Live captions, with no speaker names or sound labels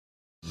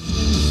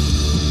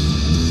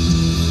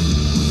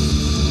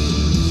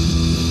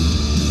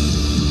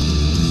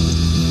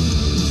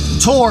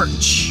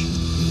Torche,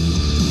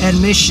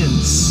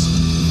 Admissions.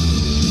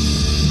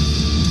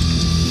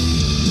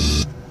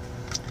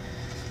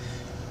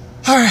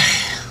 Alright.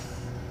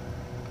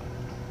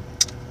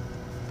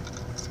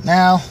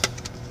 Now,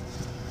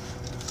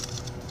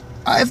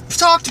 I've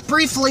talked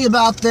briefly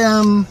about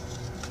them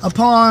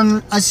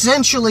upon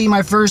essentially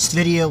my first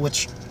video,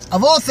 which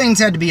of all things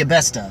had to be a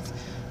best of.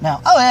 Now,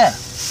 oh yeah,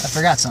 I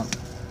forgot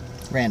something.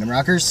 Random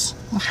rockers.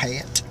 My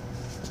hat.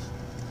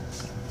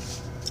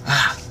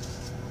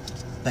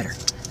 Better.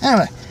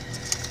 Anyway.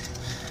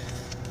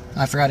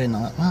 I forgot it in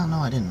the... Well, no,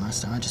 I didn't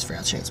last time. I just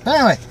forgot shades. But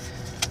anyway.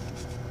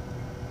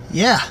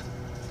 Yeah.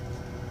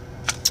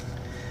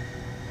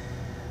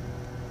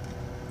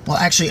 Well,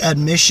 actually,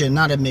 Admission,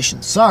 not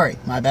Admission. Sorry,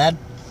 my bad.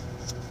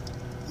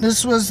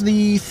 This was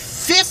the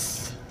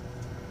 5th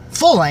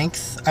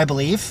full-length, I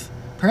believe.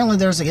 Apparently,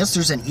 I guess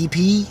there's an EP,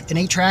 an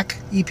 8-track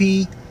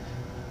EP.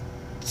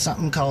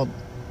 Something called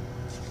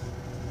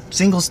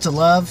Singles to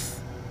Love.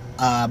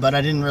 But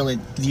I didn't really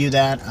view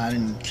that. I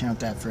didn't count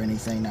that for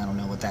anything. I don't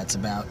know what that's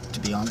about, to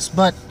be honest.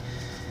 But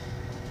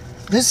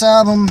this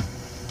album,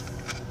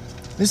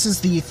 this is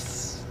the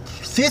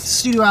 5th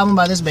studio album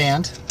by this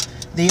band.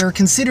 They are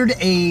considered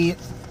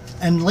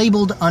and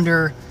labeled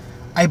under,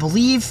 I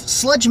believe,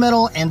 sludge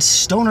metal and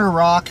stoner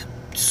rock,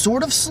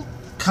 sort of,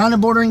 kind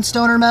of bordering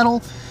stoner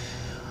metal.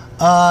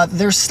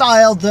 Their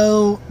style,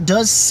 though,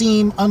 does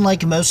seem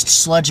unlike most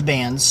sludge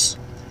bands.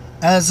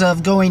 As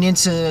of going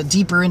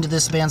deeper into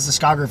this band's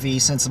discography,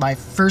 since I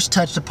first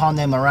touched upon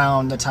them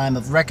around the time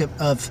of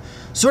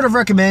sort of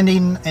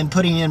recommending and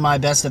putting in my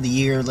best of the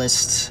year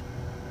list,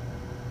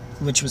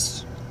 which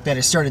was that I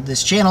started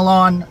this channel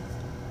on,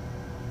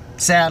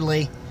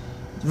 sadly.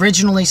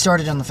 Originally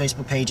started on the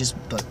Facebook pages,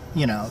 but,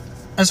 you know,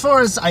 as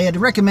far as I had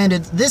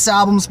recommended this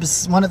album,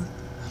 one of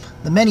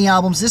the many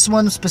albums, this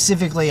one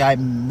specifically I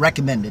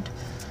recommended.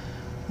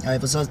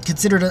 It was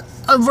considered a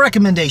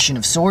recommendation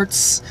of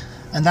sorts.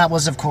 And that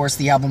was, of course,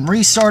 the album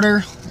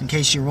Restarter, in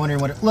case you're wondering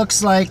what it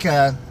looks like.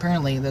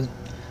 Apparently,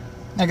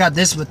 I got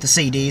this with the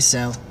CD,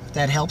 so if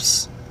that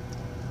helps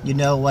you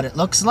know what it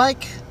looks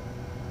like.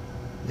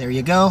 There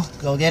you go.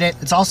 Go get it.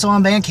 It's also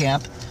on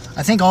Bandcamp.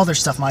 I think all their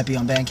stuff might be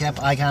on Bandcamp.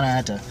 I kind of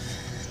had to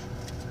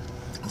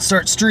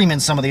start streaming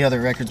some of the other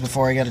records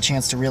before I got a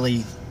chance to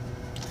really...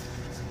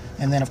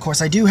 And then, of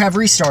course, I do have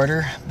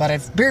Restarter, but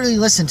I've barely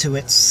listened to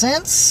it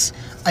since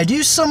I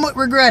do somewhat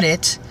regret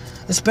it.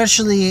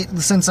 Especially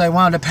since I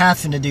wound up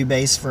having to do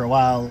bass for a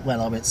while when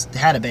I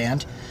had a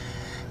band.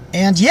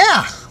 And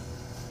yeah,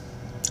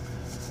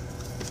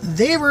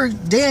 they were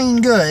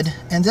dang good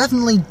and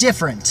definitely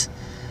different.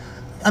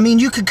 I mean,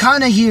 you could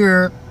kind of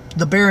hear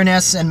the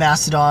Baroness and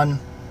Mastodon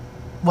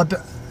what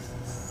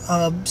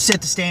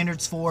set the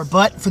standards for,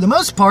 but for the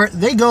most part,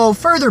 they go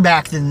further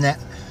back than that.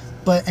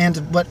 And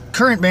what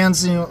current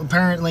bands, you know,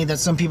 apparently that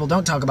some people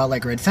don't talk about,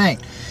 like Red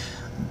Fang.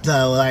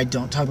 Though I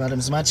don't talk about him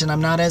as much, and I'm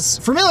not as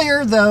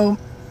familiar, though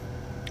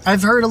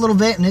I've heard a little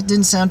bit, and it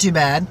didn't sound too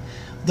bad.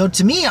 Though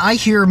to me, I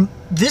hear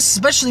this,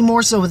 especially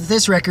more so with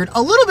this record,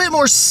 a little bit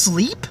more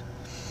sleep.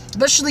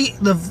 Especially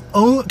the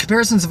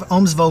comparisons of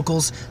Ohm's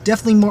vocals,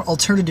 definitely more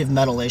alternative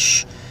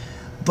metal-ish,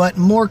 but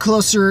more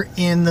closer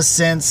in the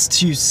sense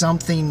to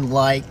something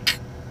like,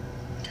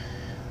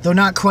 though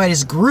not quite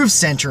as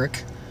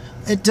groove-centric,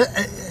 at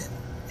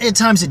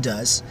times it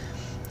does.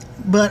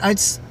 But I'd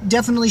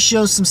definitely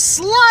show some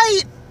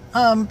slight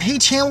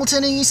Page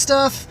Hamilton-y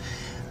stuff,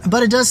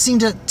 but it does seem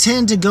to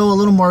tend to go a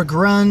little more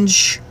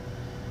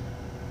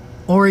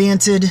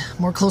grunge-oriented,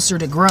 more closer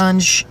to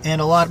grunge,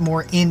 and a lot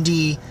more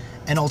indie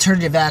and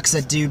alternative acts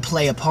that do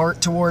play a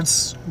part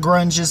towards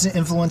grunge's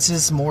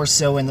influences, more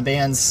so in the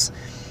bands,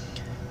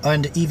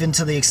 and even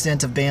to the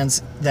extent of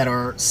bands that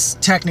are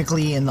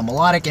technically in the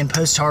melodic and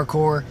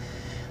post-hardcore,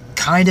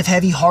 kind of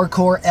heavy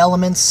hardcore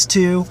elements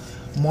too.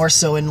 More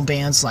so in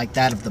bands like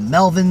that of the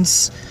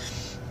Melvins,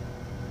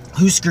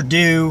 Husker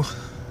Du,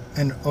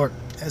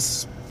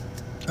 it's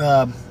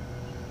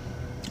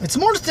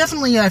more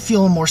definitely, I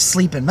feel, more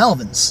Sleep and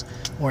Melvins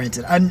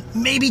oriented.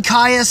 Maybe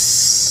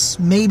Caius,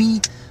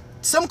 maybe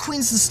some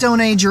Queens of the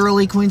Stone Age,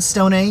 early Queens of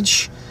Stone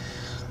Age,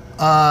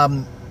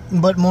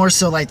 but more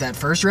so like that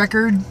first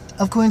record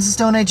of Queens of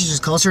Stone Age is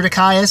just closer to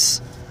Caius,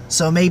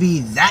 so maybe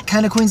that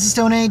kind of Queens of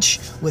Stone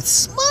Age with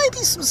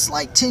maybe some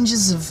slight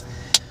tinges of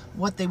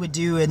what they would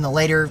do in the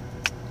later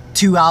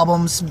 2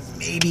 albums,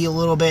 maybe a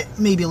little bit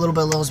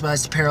Little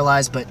Spies to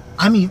Paralyze, but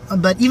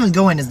but even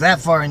going as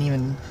that far and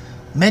even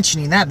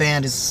mentioning that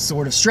band is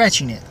sort of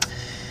stretching it.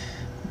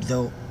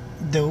 Though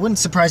it wouldn't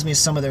surprise me if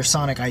some of their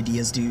sonic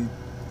ideas do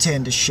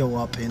tend to show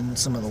up in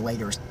some of the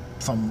later,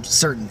 from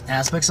certain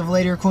aspects of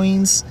later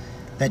Queens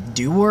that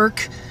do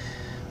work,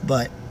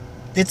 but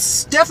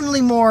it's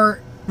definitely more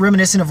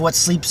reminiscent of what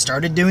Sleep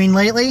started doing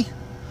lately,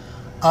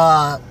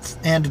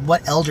 and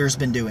what Elder's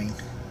been doing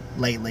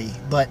lately,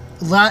 but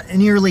not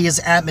nearly as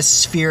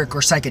atmospheric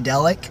or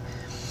psychedelic.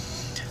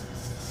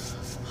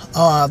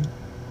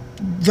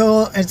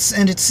 Though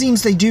it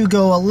seems they do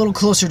go a little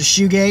closer to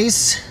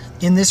shoegaze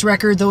in this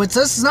record, though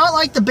it's not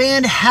like the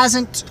band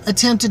hasn't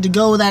attempted to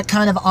go that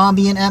kind of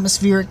ambient,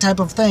 atmospheric type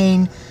of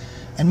thing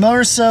and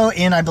more so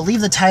in, I believe,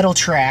 the title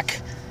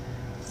track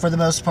for the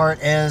most part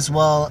as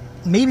well.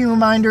 Maybe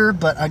Reminder,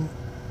 but I'm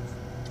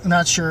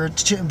not sure.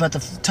 But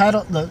the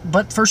title,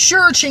 but for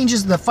sure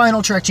changes, the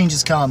final track,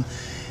 Changes Come,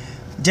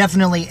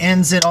 definitely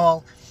ends it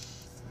all.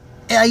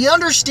 I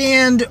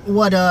understand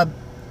what I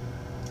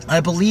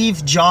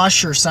believe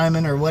Josh or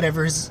Simon or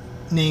whatever his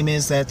name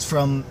is that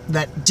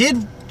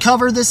did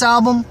cover this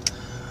album,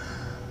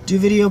 do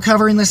video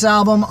covering this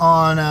album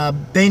on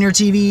Banner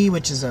TV,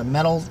 which is a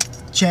metal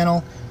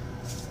channel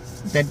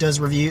that does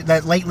review,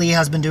 that lately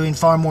has been doing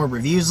far more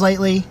reviews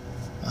lately,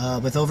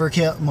 with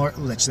Overkill, more,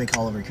 which they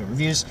call Overkill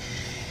reviews,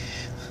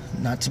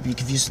 not to be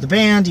confused with the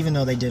band, even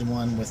though they did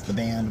one with the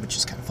band, which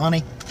is kind of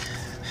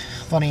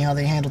funny how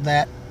they handled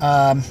that.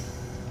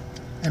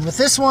 And with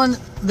this one,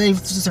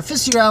 this is their 5th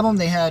studio album.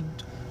 They had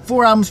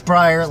 4 albums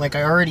prior, like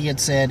I already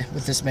had said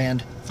with this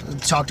band. We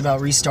talked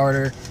about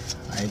Restarter.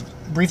 I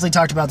briefly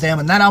talked about them,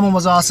 and that album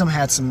was awesome.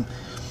 Had some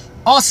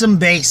awesome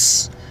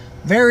bass.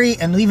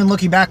 And even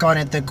looking back on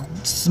it, the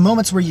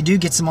moments where you do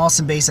get some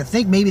awesome bass, I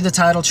think maybe the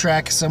title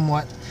track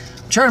somewhat.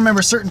 I'm trying to remember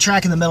a certain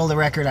track in the middle of the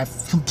record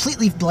I've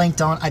completely blanked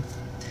on.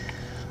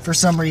 For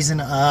some reason,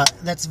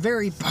 that's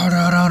very,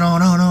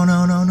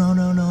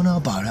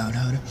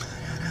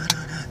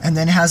 and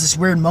then it has this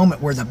weird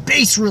moment where the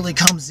bass really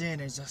comes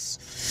in. It's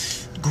just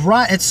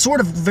it's sort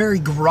of very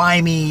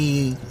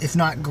grimy, if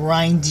not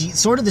grindy,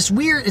 sort of this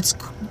weird, it's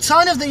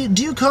kind of, they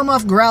do come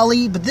off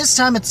growly, but this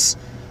time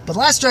but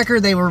last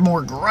record they were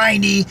more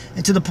grindy,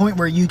 and to the point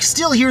where you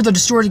still hear the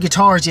distorted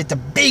guitars, yet the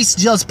bass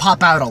does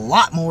pop out a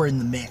lot more in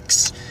the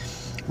mix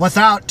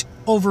without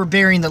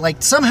overbearing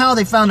somehow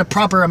they found a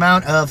proper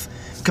amount of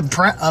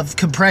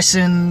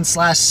compression /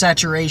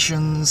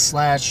 saturation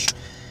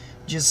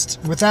 / just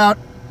without,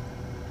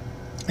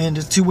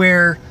 and to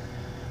where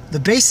the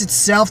bass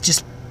itself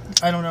just,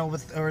 I don't know,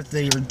 or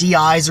the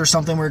DIs or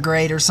something were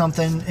great or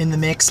something in the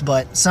mix,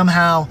 but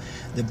somehow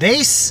the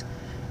bass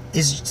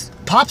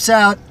pops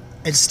out.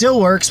 It still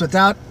works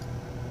without,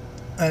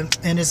 and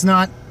it's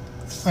not,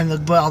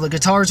 the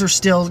guitars are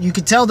still, you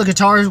could tell the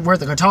guitars, where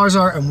the guitars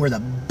are and where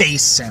the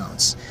bass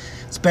sounds,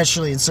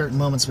 especially in certain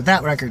moments with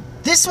that record.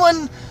 This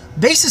one,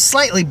 bass is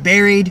slightly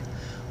buried,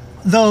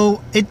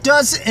 though it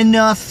does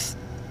enough.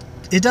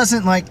 It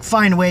doesn't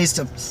find ways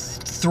to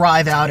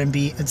thrive out and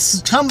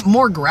it's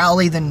more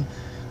growly than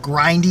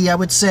grindy, I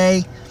would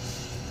say.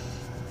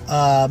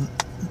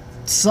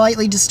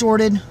 Slightly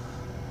distorted.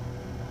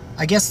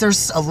 I guess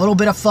there's a little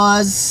bit of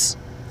fuzz,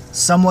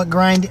 somewhat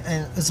grind.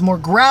 It's more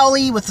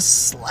growly with a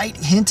slight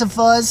hint of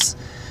fuzz.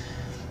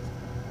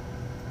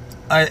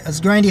 It's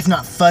grindy, if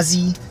not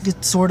fuzzy.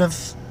 It's sort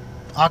of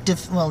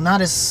octave. Well,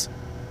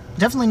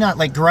 definitely not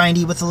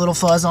grindy with a little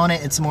fuzz on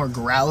it. It's more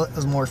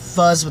more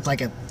fuzz with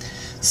a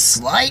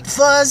slight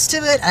fuzz to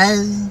it.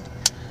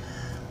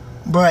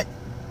 But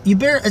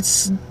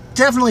it's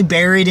definitely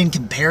buried in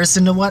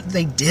comparison to what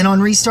they did on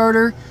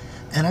Restarter.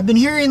 And I've been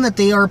hearing that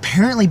they are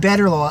apparently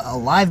better a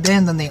live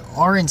band than they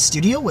are in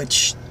studio,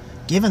 which,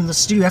 given the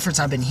studio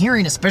efforts I've been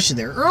hearing, especially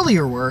their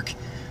earlier work,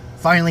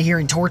 finally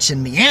hearing Torche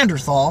and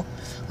Neanderthal,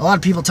 a lot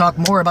of people talk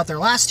more about their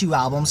last 2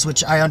 albums,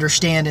 which I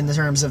understand in the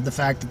terms of the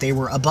fact that they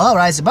were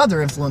rise above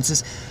their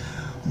influences.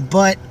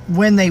 But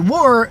when they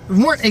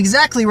weren't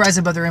exactly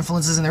rising above their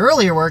influences in their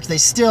earlier work, they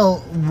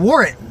still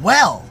wore it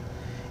well,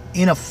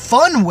 in a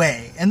fun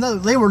way, and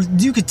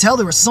you could tell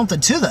there was something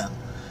to them.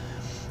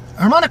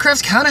 Harmonic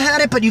Crafts kind of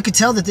had it, but you could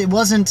tell that they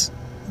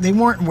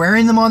weren't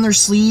wearing them on their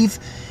sleeve,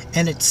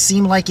 and it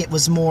seemed like it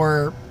was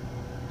more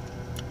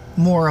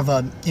of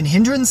a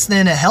hindrance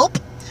than a help.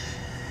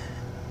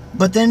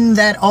 But then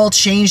that all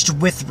changed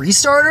with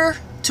Restarter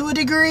to a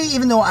degree,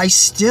 even though I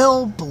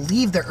still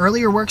believe their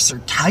earlier works are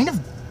kind of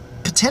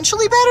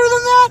potentially better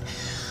than that.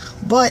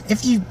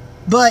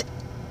 But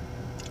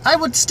I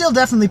would still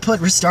definitely put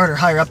Restarter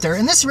higher up there.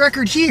 And this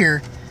record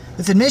here,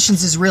 with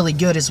Admissions, is really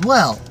good as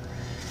well.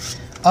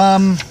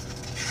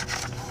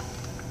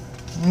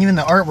 Even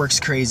the artwork's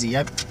crazy.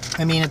 I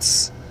mean,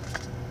 it's...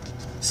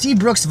 Steve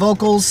Brooks'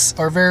 vocals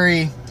are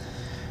very,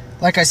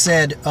 like I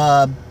said,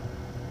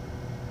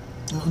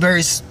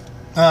 very...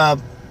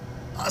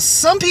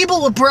 some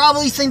people would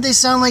probably think he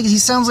sounds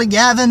like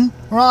Gavin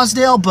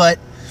Rossdale, but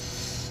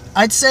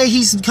I'd say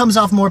he comes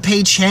off more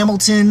Page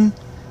Hamilton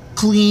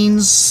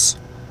cleans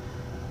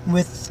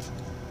with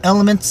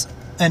elements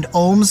and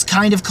ohms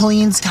kind of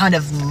cleans, kind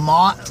of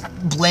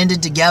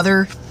blended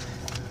together,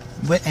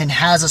 and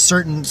has a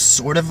certain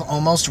sort of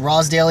almost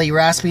Rossdale-y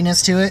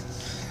raspiness to it.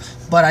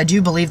 But I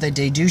do believe that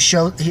they do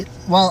show,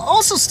 while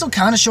also still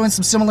kind of showing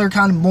some similar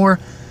kind of more,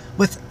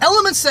 with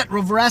elements that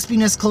of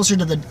raspiness closer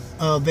to the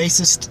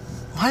bassist.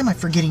 Why am I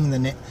forgetting the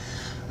name?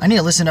 I need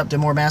to listen up to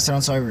more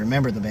Mastodon so I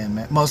remember the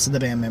band, most of the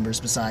band members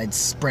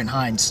besides Brent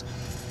Hines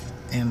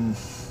and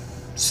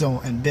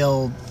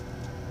Bill.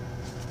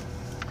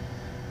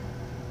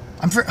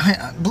 I'm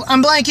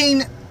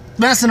blanking.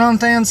 Mastodon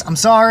fans, I'm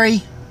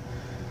sorry.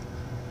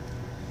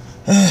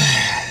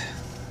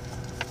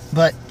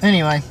 But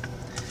anyway,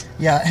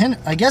 yeah,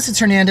 I guess it's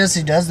Hernandez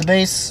who does the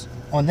bass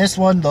on this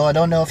one, though I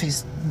don't know if he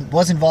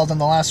was involved in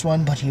the last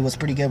one, but he was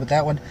pretty good with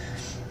that one.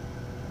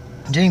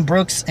 Jane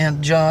Brooks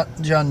and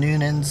John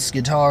Noonan's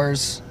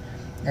guitars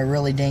are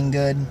really dang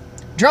good.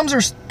 Drums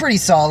are pretty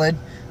solid,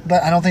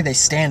 but I don't think they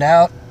stand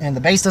out, and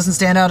the bass doesn't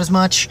stand out as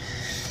much.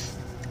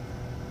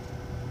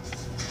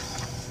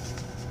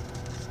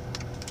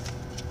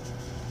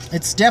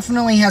 It's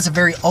definitely has a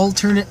very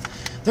alternate...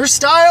 Their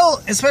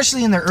style,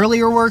 especially in their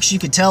earlier works, you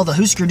could tell the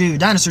Husker Du,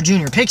 Dinosaur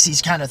Jr.,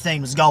 Pixies kind of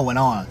thing was going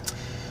on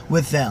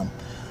with them.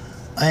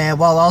 And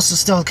while also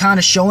still kind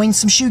of showing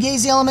some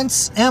shoegaze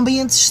elements,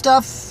 ambient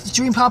stuff,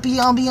 dream poppy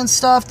ambient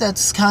stuff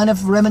that's kind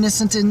of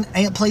reminiscent in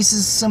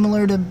places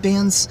similar to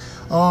bands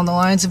along the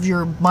lines of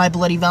your My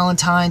Bloody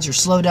Valentines, your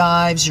Slow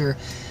Dives, your...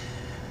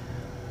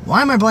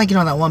 Why am I blanking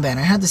on that one band?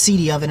 I had the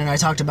CD of it and I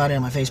talked about it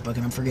on my Facebook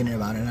and I'm forgetting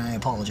about it and I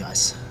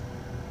apologize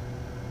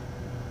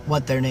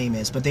what their name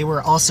is. But they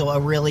were also a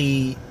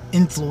really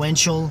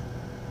influential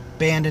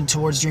band in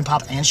towards dream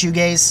pop and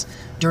shoegaze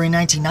during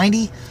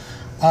 1990.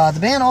 The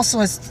band also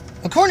has...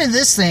 According to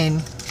this thing,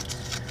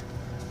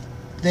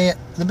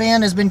 the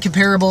band has been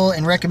comparable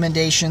in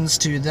recommendations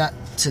to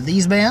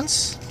these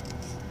bands.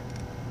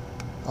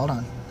 Hold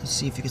on, let's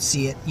see if you can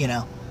see it. You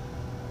know,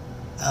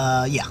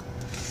 yeah.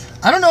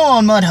 I don't know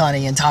on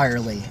Mudhoney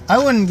entirely. I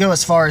wouldn't go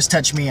as far as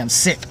Touch Me I'm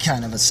Sick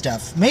kind of a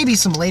stuff. Maybe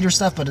some later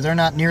stuff, but they're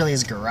not nearly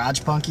as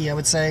garage punky, I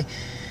would say.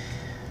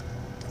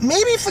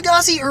 Maybe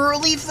Fugazi,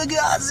 early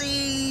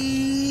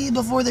Fugazi,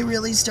 before they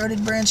really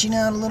started branching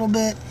out a little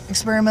bit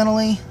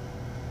experimentally,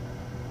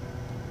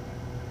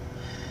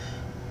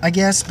 I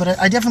guess, but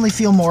I definitely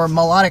feel more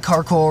melodic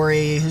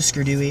hardcore-y,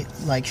 Husker Du,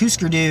 like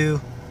Husker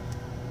Du,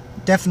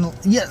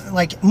 definitely, yeah,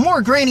 like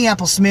more Granny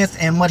Apple Smith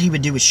and what he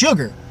would do with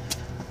Sugar,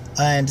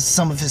 and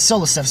some of his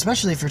solo stuff,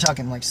 especially if you're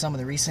talking like some of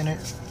the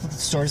recent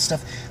sort of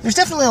stuff. There's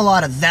definitely a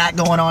lot of that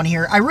going on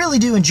here. I really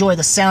do enjoy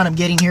the sound I'm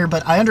getting here,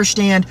 but I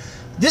understand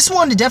this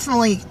one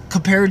definitely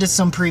compared to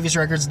some previous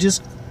records,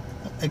 just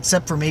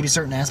except for maybe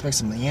certain aspects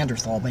of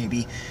Neanderthal,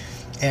 maybe,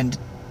 and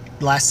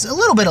a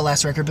little bit of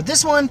last record, but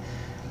this one,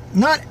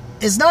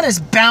 it's not as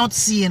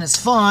bouncy and as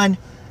fun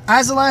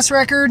as the last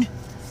record,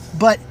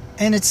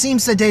 and it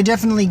seems that they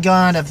definitely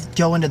go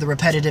into the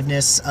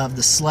repetitiveness of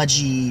the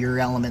sludgier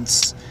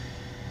elements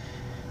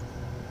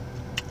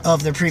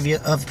of the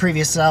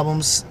previous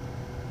albums.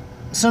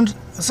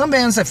 Some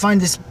bands that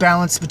find this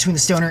balance between the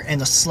stoner and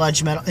the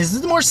sludge metal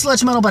is more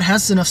sludge metal, but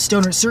has enough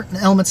certain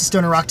elements of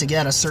stoner rock to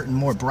get a certain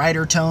more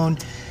brighter tone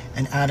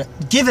and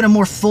give it a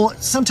more full.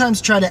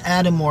 Sometimes try to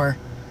add a more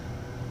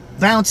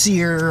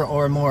bouncier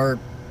or more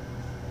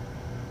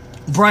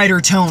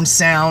brighter tone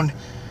sound.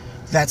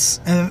 That's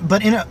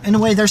but in a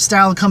way their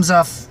style comes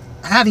off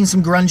having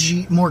some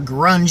more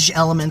grunge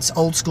elements,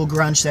 old school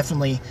grunge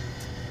definitely.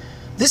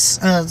 This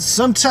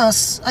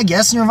sometimes I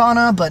guess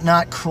Nirvana, but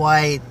not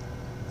quite,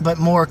 but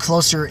more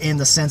closer in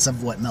the sense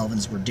of what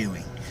Melvins were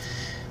doing.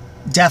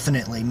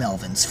 Definitely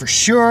Melvins for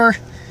sure.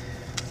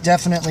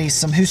 Definitely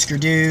some Husker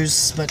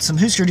Dus, but some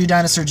Husker Du,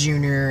 Dinosaur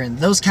Jr. and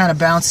those kind of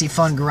bouncy,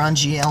 fun,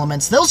 grungy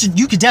elements. Those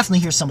you could definitely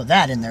hear some of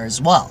that in there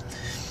as well.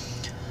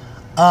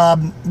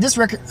 This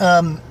record,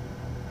 and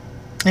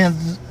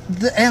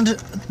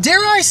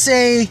dare I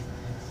say,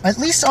 at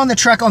least on the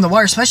track On the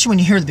Wire, especially when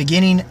you hear the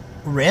beginning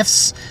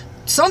riffs,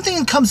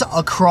 something comes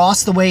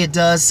across the way it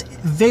does,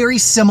 very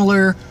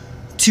similar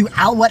to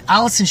what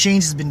Alice in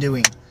Chains has been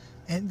doing,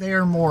 and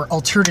they're more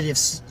alternative,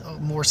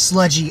 more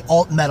sludgy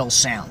alt metal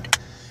sound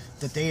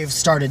that they have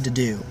started to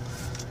do,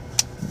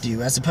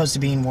 as opposed to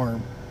being more.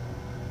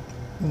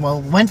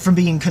 Well, went from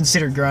being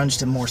considered grunge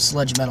to more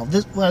sludge metal.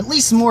 Well, at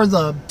least more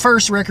the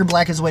first record,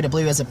 Black is the Way to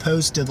Blue, as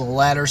opposed to the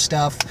latter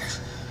stuff.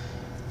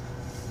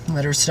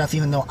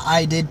 Even though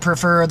I did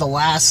prefer the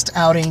last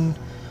outing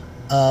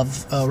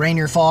of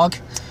Rainier Fog.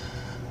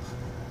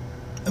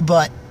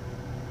 But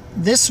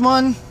this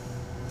one,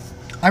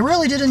 I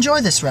really did enjoy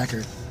this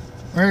record.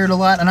 I heard a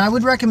lot, and I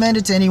would recommend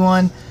it to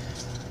anyone.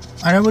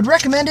 I would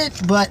recommend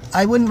it, but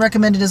I wouldn't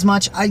recommend it as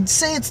much. I'd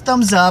say it's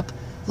thumbs up.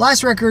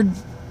 Last record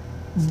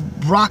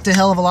rocked a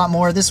hell of a lot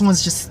more. This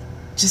one's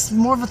just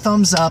more of a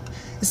thumbs up.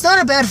 It's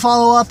not a bad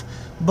follow-up,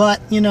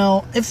 but, you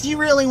know, if you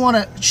really want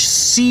to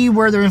see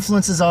where their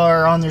influences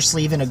are on their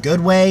sleeve in a good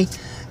way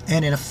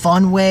and in a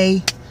fun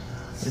way,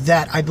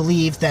 that I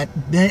believe that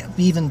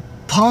even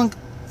punk,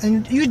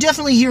 and you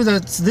definitely hear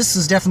that this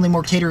is definitely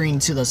more catering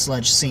to the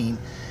sludge scene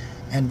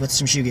and with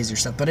some shoegazer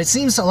stuff, but it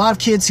seems a lot of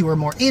kids who are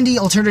more indie,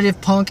 alternative,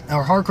 punk,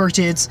 or hardcore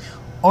kids,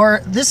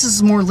 this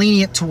is more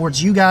lenient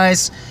towards you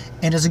guys,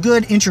 and is a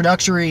good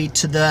introductory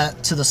to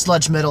the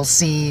sludge metal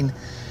scene.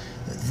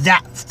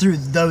 That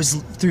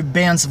through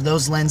bands of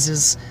those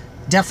lenses,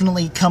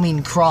 definitely coming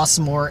across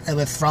more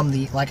from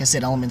the, like I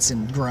said, elements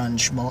in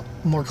grunge,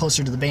 more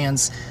closer to the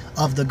bands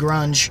of the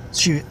grunge,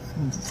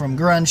 from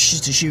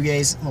grunge to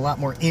shoegaze, a lot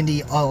more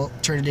indie,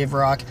 alternative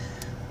rock,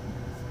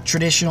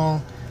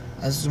 traditional,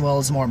 as well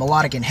as more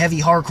melodic and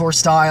heavy hardcore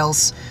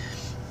styles.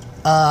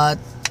 I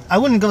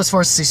wouldn't go as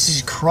far as to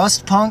say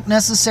crust punk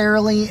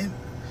necessarily,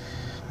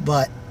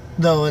 but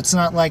though it's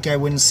not like I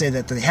wouldn't say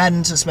that they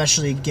hadn't,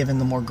 especially given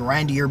the more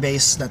grindier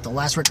bass that the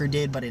last record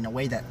did, but in a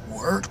way that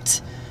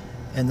worked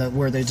and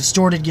where the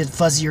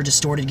fuzzier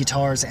distorted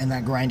guitars and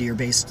that grindier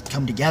bass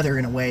come together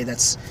in a way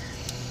that's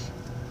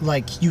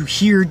like you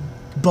hear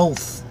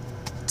both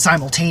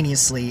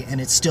simultaneously,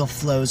 and it still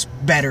flows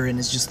better, and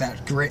it's just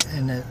that grit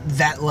and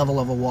that level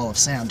of a wall of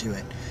sound to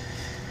it.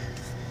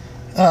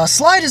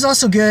 Slide is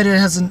also good. It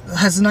has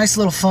a nice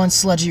little fun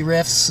sludgy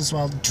riffs as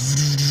well,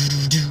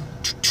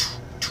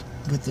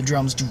 with the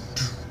drums.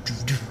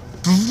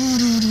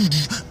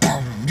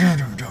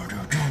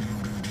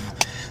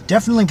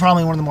 Definitely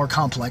probably one of the more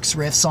complex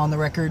riffs on the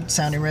record,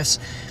 sounding riffs.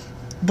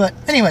 But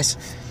anyways,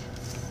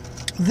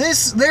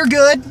 they're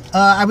good.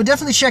 I would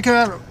definitely check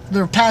out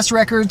their past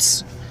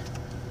records.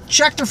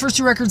 Check their first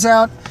 2 records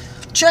out.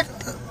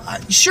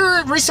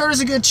 Sure, Restart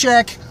is a good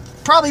check.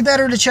 Probably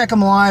better to check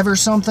them live or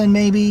something,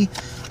 maybe.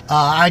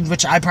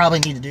 Which I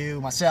probably need to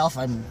do myself.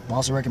 I'm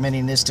also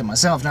recommending this to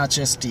myself, not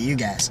just to you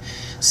guys.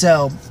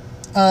 So,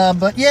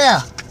 but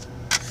yeah.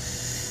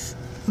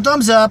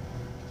 Thumbs up.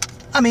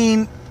 I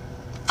mean,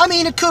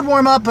 it could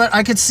warm up, but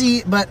I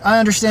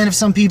understand if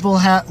some people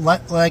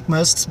like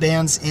most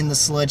bands in the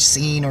sludge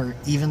scene, or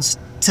even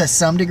to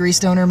some degree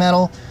stoner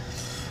metal,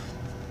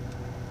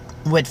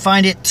 would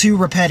find it too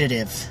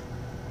repetitive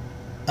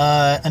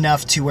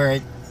enough to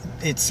where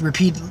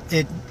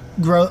it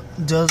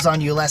goes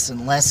on you less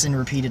and less in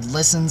repeated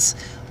listens,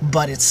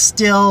 but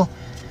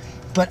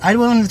I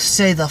wouldn't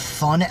say the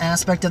fun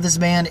aspect of this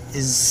band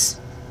is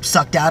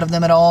sucked out of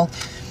them at all.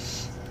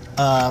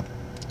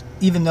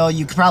 Even though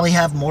you could probably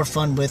have more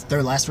fun with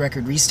their last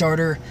record,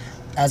 Restarter,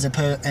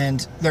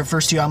 and their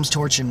first 2 albums,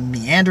 Torche and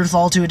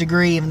Neanderthal, to a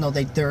degree, even though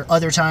there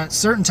are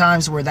certain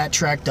times where that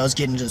track does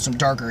get into some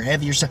darker,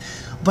 heavier stuff.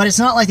 But it's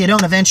not like they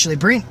don't eventually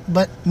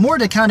but more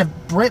to kind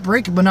of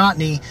break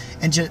monotony,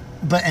 and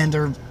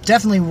there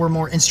definitely were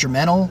more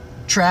instrumental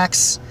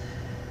tracks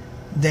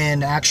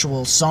than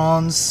actual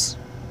songs.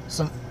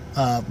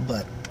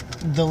 But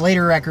the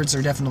later records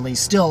are definitely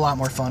still a lot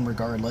more fun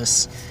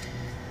regardless.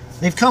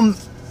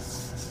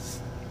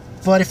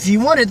 But if you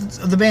wanted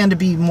the band to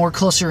be more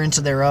closer into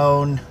their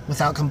own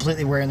without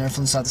completely wearing their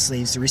influence out the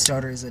sleeves, the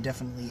Restarter is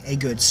definitely a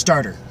good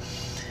starter.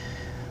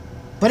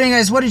 But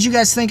anyways, what did you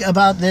guys think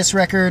about this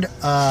record?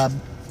 I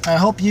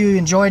hope you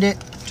enjoyed it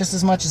just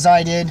as much as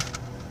I did.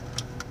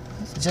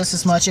 Just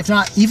as much, if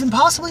not even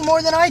possibly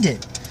more than I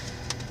did.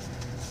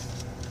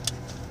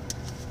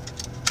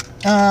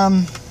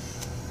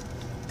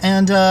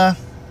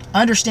 I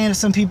understand if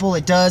some people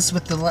it does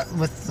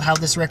with how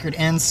this record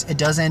ends. It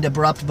does end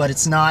abrupt, but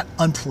it's not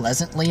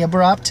unpleasantly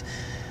abrupt.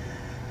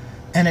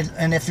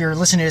 And if you're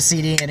listening to a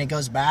CD and it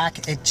goes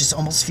back, it just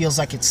almost feels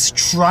like it's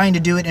trying to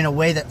do it in a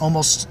way that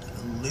almost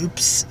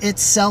loops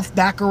itself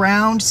back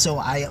around.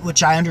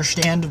 Which I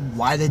understand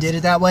why they did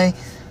it that way.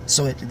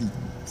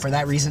 For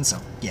that reason. So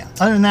yeah.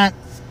 Other than that,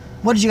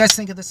 what did you guys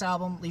think of this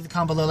album? Leave a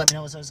comment below. Let me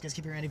know. As always, guys,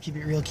 keep it random, keep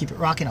it real, keep it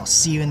rocking. I'll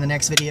see you in the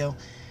next video.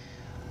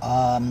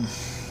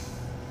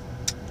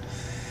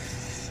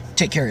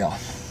 Take care, y'all.